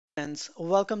friends,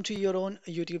 welcome to your own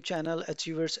YouTube channel,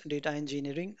 Achievers Data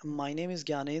Engineering. My name is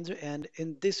Gyanendra, and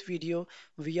in this video,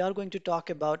 we are going to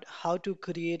talk about how to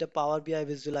create a Power BI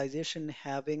visualization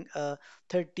having a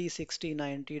 30, 60,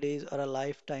 90 days or a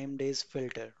lifetime days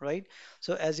filter, right?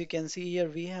 So as you can see here,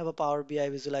 we have a Power BI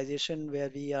visualization where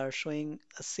we are showing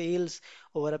sales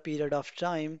over a period of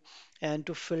time. And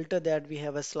to filter that, we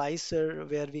have a slicer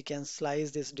where we can slice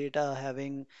this data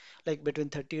having like between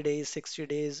 30 days, 60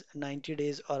 days, 90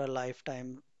 days, or a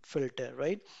lifetime filter,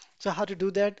 right? So how to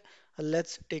do that?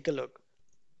 Let's take a look.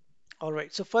 All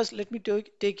right, so first let me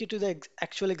take you to the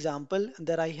actual example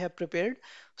that I have prepared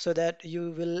so that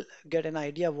you will get an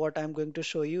idea of what I'm going to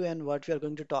show you and what we are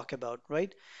going to talk about,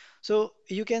 right? So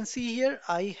you can see here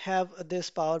I have this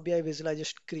Power BI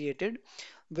visualization created,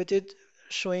 which is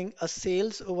showing a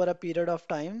sales over a period of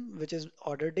time, which is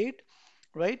order date,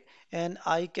 right? And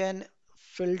I can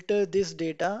filter this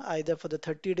data either for the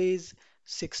 30 days,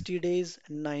 60 days,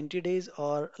 90 days,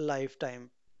 or lifetime.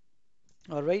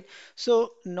 All right.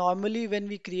 So normally when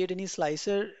we create any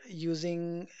slicer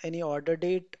using any order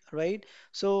date, right?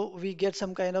 So we get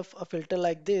some kind of a filter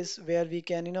like this where we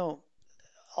can,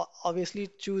 obviously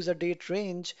choose a date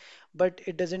range, but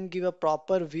it doesn't give a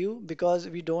proper view because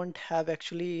we don't have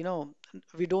actually,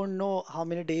 we don't know how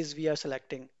many days we are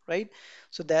selecting, right?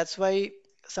 So that's why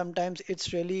sometimes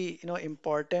it's really,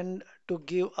 important to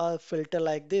give a filter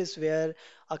like this where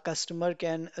a customer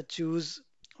can choose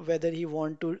whether he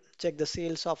want to check the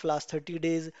sales of last 30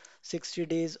 days, 60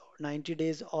 days, 90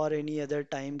 days, or any other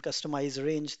time customized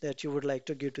range that you would like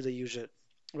to give to the user,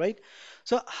 right?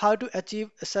 So how to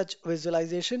achieve such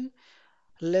visualization?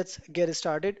 Let's get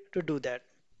started to do that.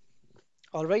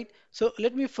 All right. So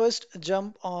let me first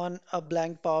jump on a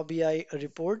blank Power BI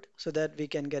report so that we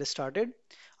can get started.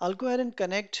 I'll go ahead and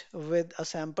connect with a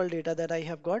sample data that I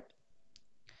have got.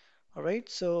 All right.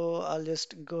 So I'll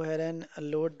just go ahead and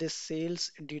load this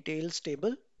sales details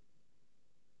table.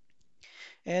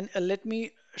 And let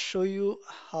me show you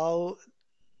how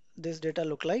this data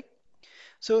look like.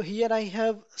 So here I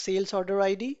have sales order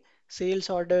ID, sales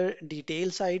order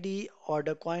details ID,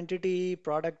 order quantity,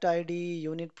 product ID,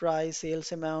 unit price,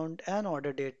 sales amount, and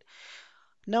order date.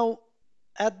 Now,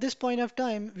 at this point of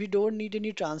time, we don't need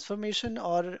any transformation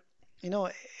or you know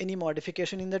any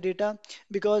modification in the data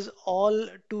because all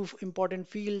two important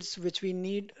fields which we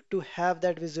need to have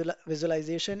that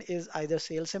visualization is either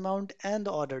sales amount and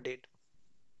the order date,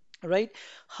 right?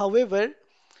 However,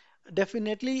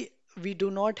 definitely, we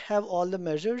do not have all the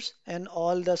measures and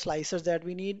all the slicers that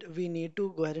we need. We need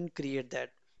to go ahead and create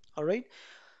that. All right.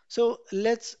 So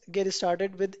let's get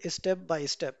started with step by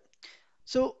step.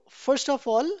 So first of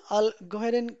all, I'll go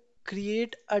ahead and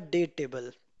create a date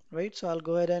table, right? So I'll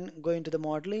go ahead and go into the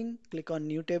modeling, click on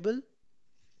new table,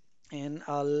 and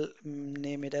I'll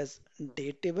name it as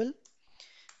date table.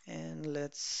 And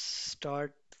let's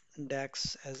start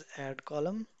DAX as add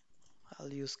column.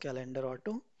 I'll use calendar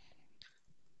auto.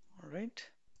 All right.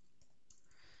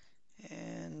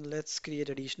 And let's create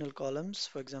additional columns,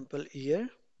 for example, year,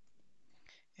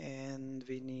 and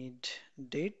we need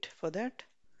date for that.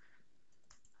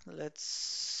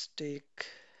 Let's take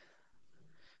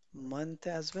month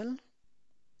as well.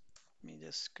 Let me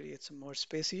just create some more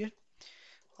space here.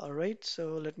 All right,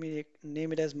 so let me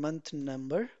name it as month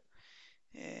number,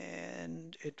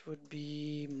 and it would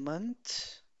be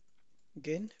month.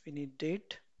 Again, we need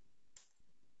date.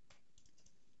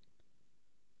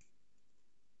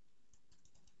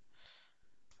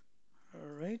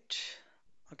 All right.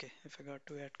 Okay, I forgot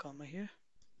to add comma here.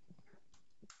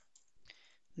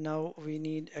 Now we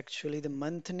need actually the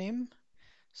month name.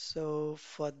 So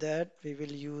for that, we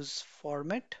will use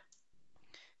format.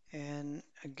 And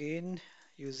again,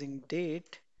 using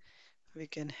date, we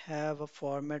can have a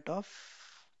format of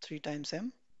 3 times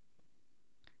M.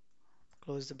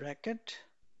 Close the bracket.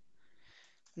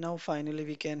 Now finally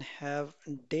we can have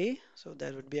day, so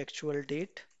that would be actual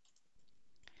date.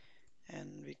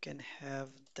 And we can have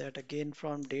that again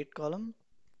from date column.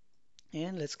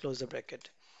 And let's close the bracket.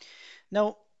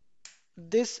 Now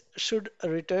this should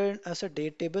return us a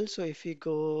date table. So if we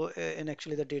go in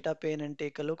actually the data pane and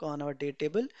take a look on our date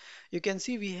table, you can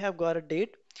see we have got a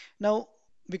date. Now,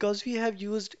 because we have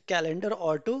used calendar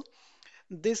auto,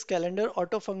 this calendar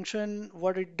auto function,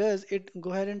 what it does, it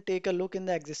go ahead and take a look in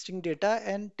the existing data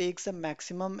and takes a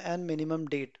maximum and minimum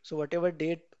date. So whatever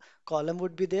date column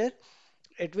would be there,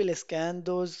 it will scan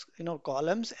those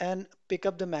columns and pick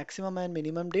up the maximum and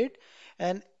minimum date,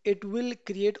 and it will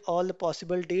create all the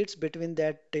possible dates between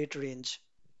that date range,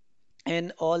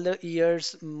 and all the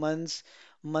years, months,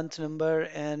 month number,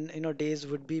 and days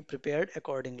would be prepared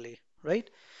accordingly, right?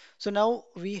 So now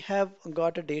we have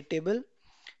got a date table.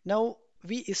 Now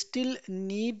we still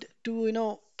need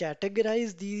to,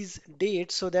 categorize these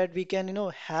dates so that we can,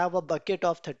 have a bucket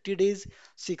of 30 days,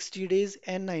 60 days,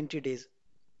 and 90 days.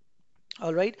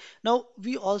 All right. Now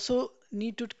we also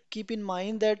need to keep in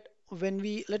mind that let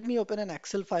me open an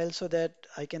Excel file so that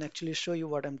I can actually show you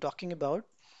what I'm talking about.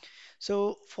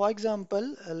 So for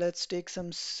example, let's take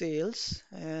some sales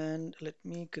and let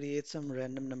me create some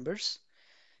random numbers.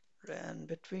 Ran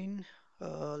between,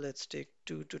 let's take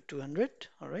 2 to 200.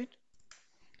 All right.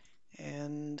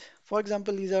 And for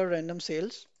example, these are random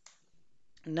sales.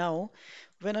 Now,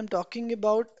 when I'm talking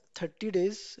about 30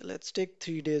 days, let's take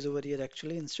 3 days over here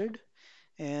actually instead,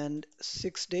 and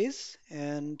 6 days,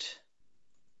 and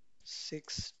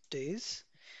 6 days,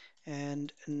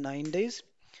 and 9 days.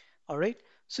 All right.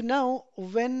 So now,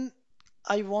 when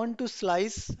I want to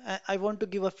I want to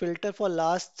give a filter for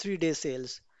last 3 day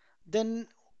sales, then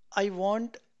I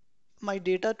want my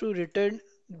data to return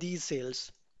these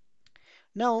sales.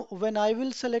 Now, when I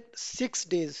will select 6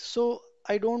 days, so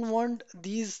I don't want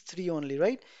these three only,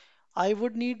 right? I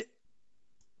would need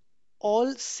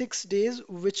all 6 days,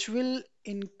 which will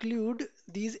include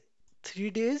these 3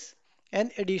 days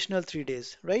and additional 3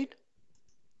 days, right?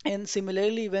 And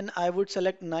similarly, when I would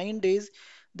select 9 days,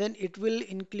 then it will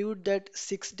include that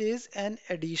 6 days and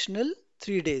additional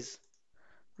 3 days,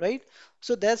 right?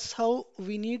 So that's how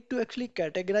we need to actually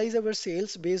categorize our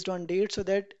sales based on date so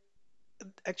that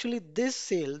actually this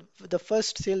sale, the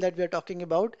first sale that we are talking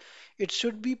about, it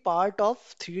should be part of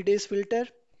 3 days filter,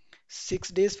 6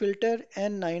 days filter,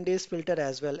 and 9 days filter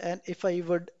as well. And if I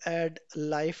would add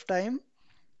lifetime,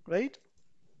 right?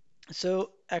 So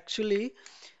actually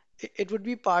it would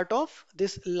be part of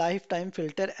this lifetime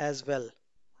filter as well,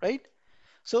 right?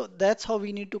 So that's how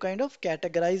we need to kind of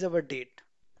categorize our date.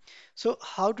 So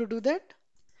how to do that?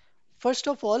 First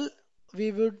of all, we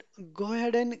would go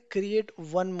ahead and create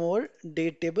one more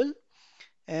date table,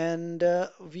 and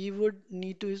we would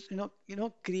need to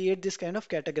create this kind of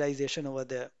categorization over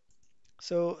there.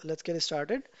 So let's get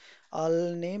started.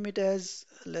 I'll name it as,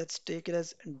 let's take it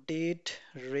as date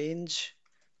range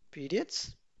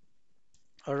periods.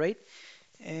 All right.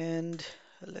 And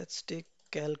let's take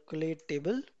calculate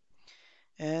table,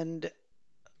 and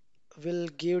we'll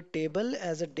give table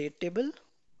as a date table,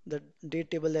 the date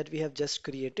table that we have just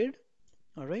created.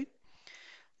 All right.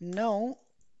 Now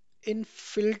in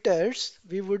filters,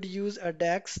 we would use a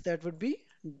DAX that would be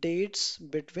dates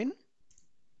between.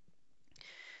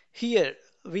 Here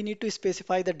we need to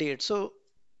specify the date. So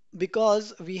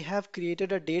because we have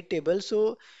created a date table,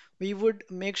 so we would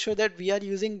make sure that we are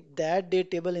using that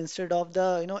date table instead of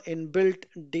the inbuilt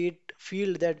date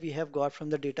field that we have got from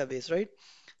the database, right?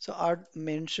 So I'd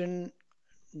mention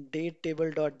date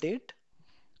table dot date.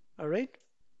 All right.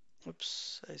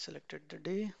 Oops, I selected the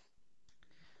day.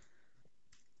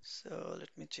 So let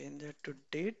me change that to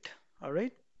date. All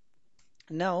right.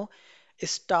 Now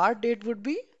start date would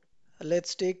be,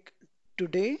 let's take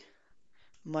today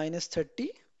minus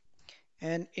 30,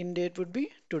 and end date would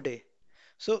be today.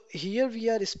 So here we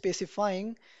are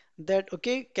specifying that,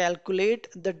 okay, calculate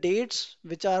the dates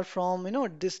which are from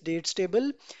this dates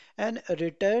table and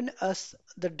return us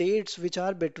the dates which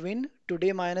are between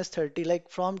today minus 30, like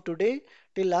from today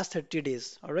till last 30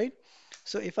 days. All right.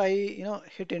 So if I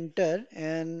hit enter,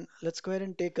 and let's go ahead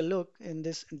and take a look in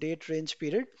this date range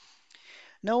period.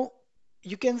 Now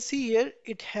you can see here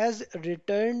it has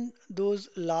returned those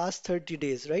last 30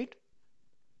 days, right?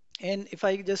 And if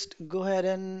I just go ahead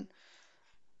and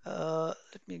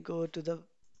let me go to the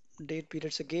date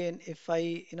periods again. If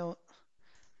I,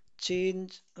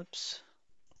 change, oops,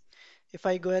 if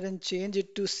I go ahead and change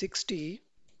it to 60,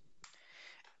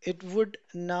 it would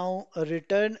now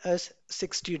return us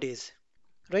 60 days,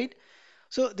 right?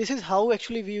 So this is how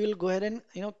actually we will go ahead and,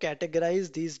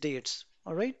 categorize these dates.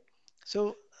 All right.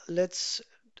 So let's,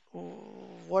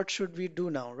 what should we do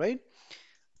now, right?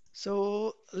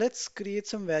 So let's create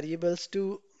some variables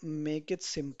to make it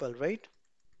simple, right?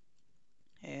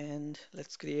 And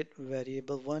let's create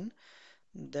variable one.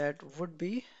 That would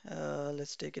be,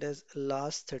 let's take it as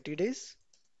last 30 days.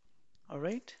 All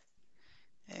right.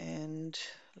 And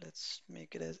let's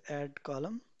make it as add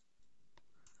column.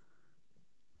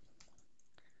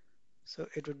 So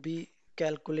it would be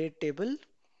calculate table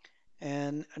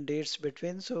and dates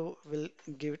between. So we'll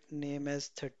give it name as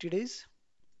 30 days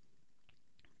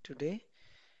today.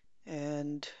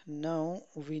 And now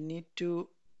we need to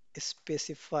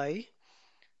specify,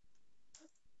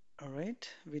 all right,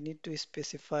 we need to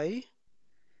specify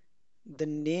the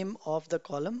name of the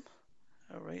column.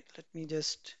 All right, let me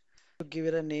just give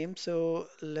it a name. So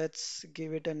let's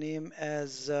give it a name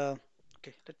as,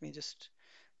 okay, let me just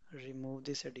remove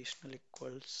this additional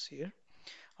equals here.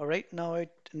 All right, now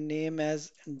it name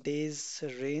as days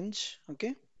range.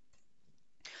 Okay,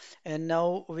 and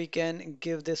now we can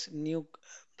give this new,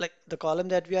 like the column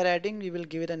that we are adding, we will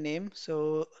give it a name.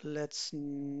 So let's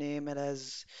name it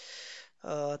as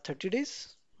 30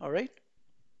 days. All right,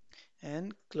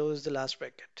 and close the last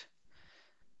bracket.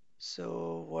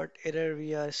 So what error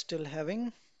we are still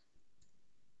having?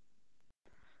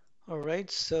 All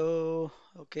right, so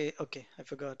okay, I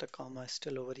forgot a comma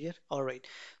still over here. All right,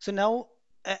 so now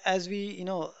as we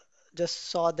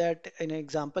just saw that in an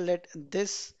example that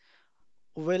this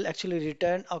will actually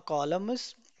return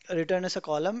as a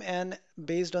column, and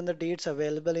based on the dates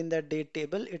available in that date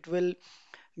table, it will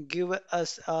give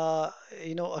us a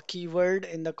keyword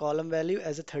in the column value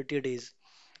as a 30 days.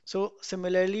 So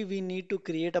similarly, we need to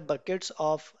create a buckets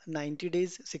of 90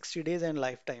 days, 60 days, and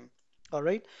lifetime. All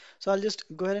right, so I'll just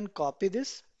go ahead and copy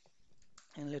this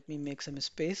and let me make some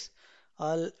space.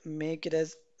 I'll make it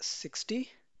as 60.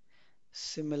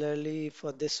 Similarly,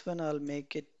 for this one, I'll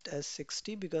make it as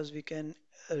 60 because we can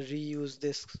reuse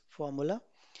this formula.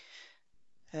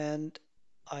 And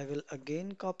I will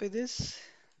again copy this,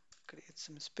 create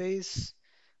some space.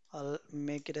 I'll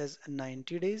make it as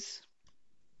 90 days.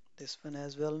 This one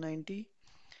as well 90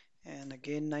 and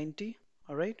again 90.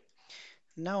 All right.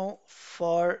 Now,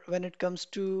 for when it comes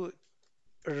to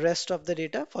rest of the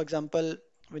data, for example,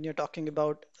 when you're talking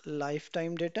about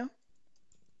lifetime data,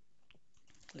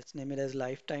 let's name it as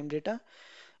lifetime data.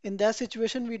 In that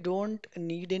situation, we don't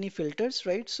need any filters,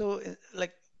 right? So,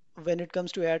 like when it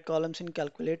comes to add columns in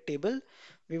calculate table,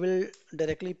 we will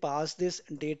directly pass this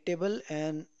date table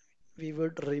and we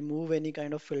would remove any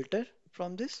kind of filter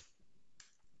from this.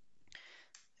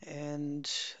 And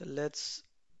let's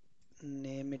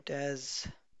name it as,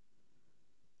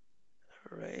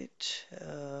 right,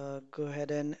 go ahead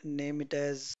and name it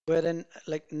as, go ahead and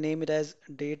like name it as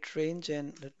date range.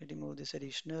 And let me remove this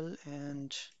additional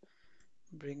and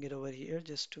bring it over here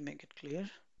just to make it clear.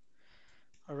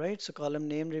 All right, so column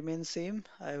name remains same.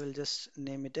 I will just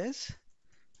name it as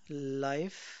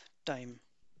lifetime.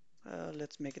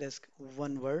 Let's make it as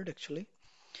one word actually.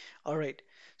 All right,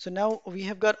 so now we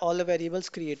have got all the variables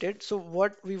created. So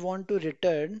what we want to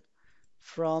return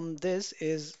from this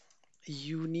is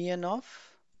union of,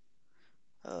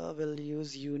 we'll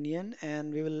use union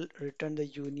and we will return the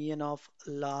union of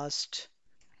last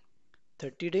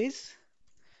 30 days,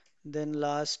 then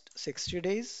last 60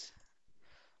 days,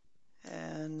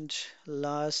 and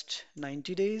last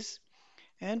 90 days,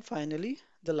 and finally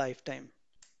the lifetime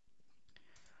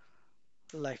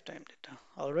data.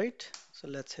 All right, so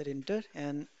let's hit enter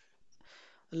and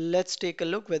let's take a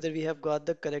look whether we have got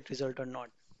the correct result or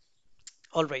not.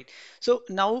 All right, so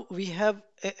now we have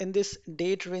in this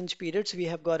date range periods, we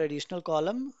have got additional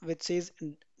column which says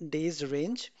days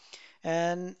range,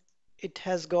 and it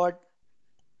has got,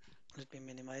 let me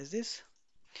minimize this.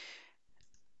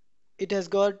 It has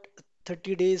got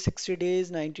 30 days, 60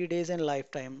 days, 90 days, and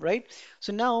lifetime, right?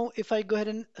 So now if I go ahead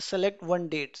and select one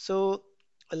date, so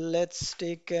let's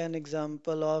take an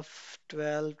example of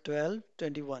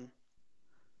 12/12/21.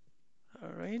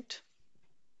 All right.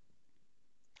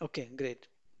 Okay, great.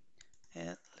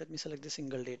 And let me select the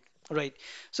single date. Right.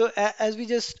 So as we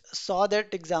just saw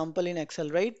that example in Excel,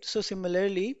 right? So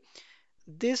similarly,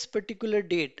 this particular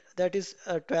date, that is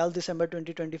 12 December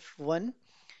 2021,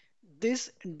 this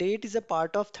date is a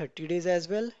part of 30 days as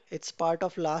well. It's part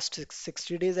of last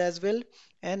 60 days as well,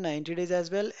 and 90 days as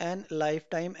well, and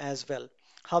lifetime as well.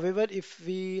 However, if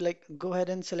we like go ahead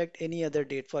and select any other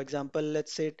date, for example,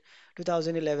 let's say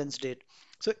 2011's date.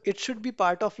 So it should be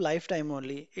part of lifetime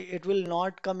only. It will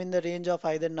not come in the range of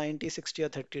either 90, 60, or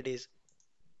 30 days.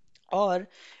 Or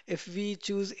if we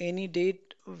choose any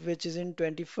date which is in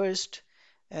 21st,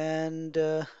 and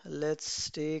let's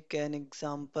take an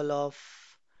example of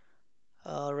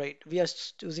right, we are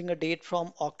choosing a date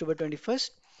from October 21st.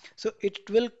 So it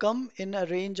will come in a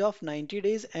range of 90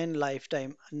 days and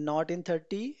lifetime, not in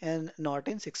 30 and not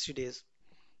in 60 days.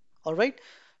 All right.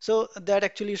 So that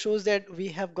actually shows that we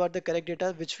have got the correct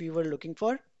data which we were looking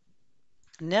for.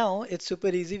 Now it's super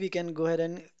easy. We can go ahead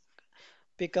and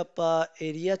pick up a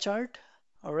area chart.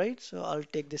 All right. So I'll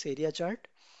take this area chart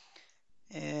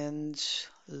and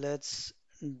let's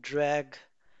drag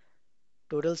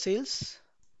total sales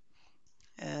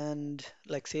and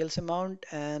like sales amount,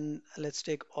 and let's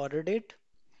take order date.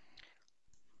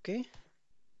 Okay,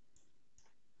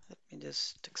 let me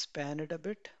just expand it a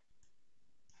bit.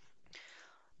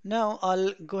 Now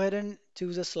I'll go ahead and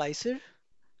choose a slicer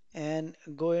and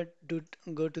go to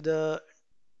the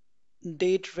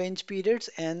date range periods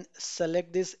and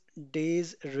select this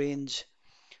days range.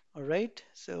 All right,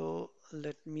 so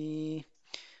let me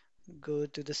Go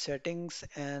to the settings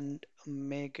and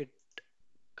make it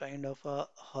kind of a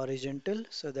horizontal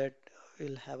so that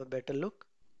we'll have a better look.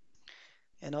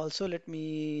 And also let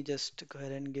me just go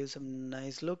ahead and give some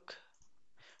nice look.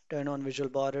 Turn on visual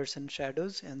borders and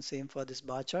shadows, and same for this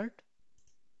bar chart.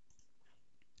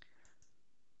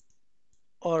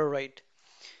 All right.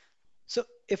 So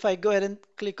if I go ahead and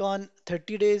click on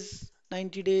 30 days,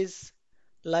 90 days,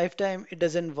 lifetime, it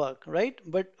doesn't work, right?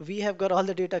 But we have got all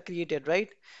the data created, right?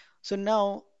 So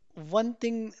now one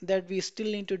thing that we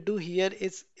still need to do here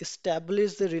is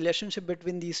establish the relationship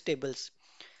between these tables.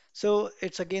 So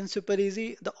it's again super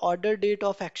easy. The order date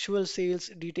of actual sales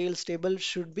details table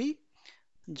should be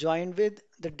joined with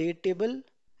the date table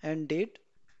and date.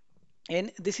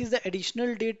 And this is the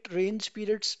additional date range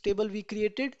periods table we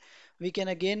created. We can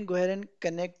again go ahead and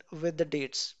connect with the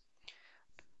dates.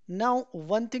 Now,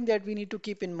 one thing that we need to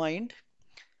keep in mind,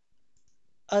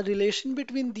 a relation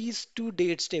between these two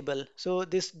dates table. So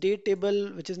this date table,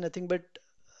 which is nothing but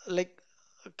like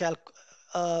cal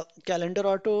calendar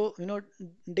auto,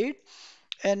 date.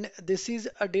 And this is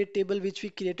a date table which we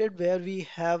created where we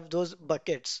have those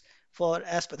buckets for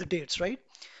as per the dates, right?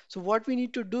 So what we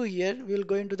need to do here, we'll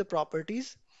go into the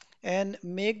properties and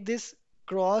make this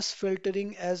cross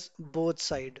filtering as both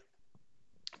side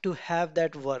to have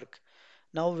that work.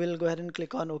 Now we'll go ahead and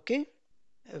click on OK.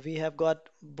 We have got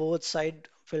both side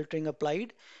filtering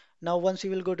applied. Now once we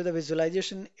will go to the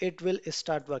visualization, it will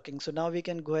start working. So now we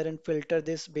can go ahead and filter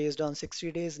this based on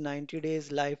 60 days, 90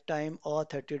 days, lifetime, or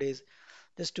 30 days.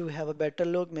 Just to have a better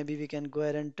look, maybe we can go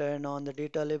ahead and turn on the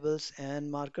data labels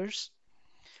and markers.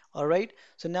 All right,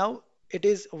 so now it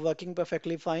is working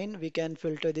perfectly fine. We can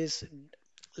filter this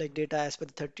like data as per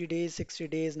the 30 days, 60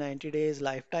 days, 90 days,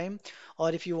 lifetime,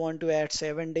 or if you want to add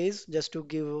 7 days just to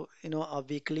give, a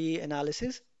weekly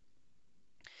analysis.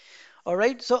 All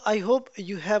right, so I hope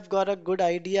you have got a good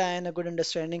idea and a good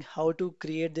understanding how to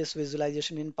create this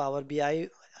visualization in Power BI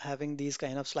having these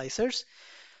kind of slicers.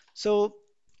 So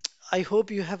I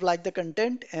hope you have liked the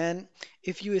content, and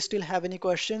if you still have any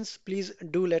questions, please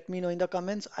do let me know in the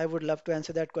comments. I would love to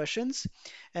answer that questions.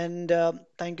 And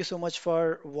thank you so much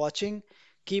for watching.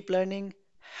 Keep learning.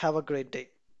 Have a great day.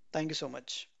 Thank you so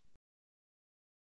much.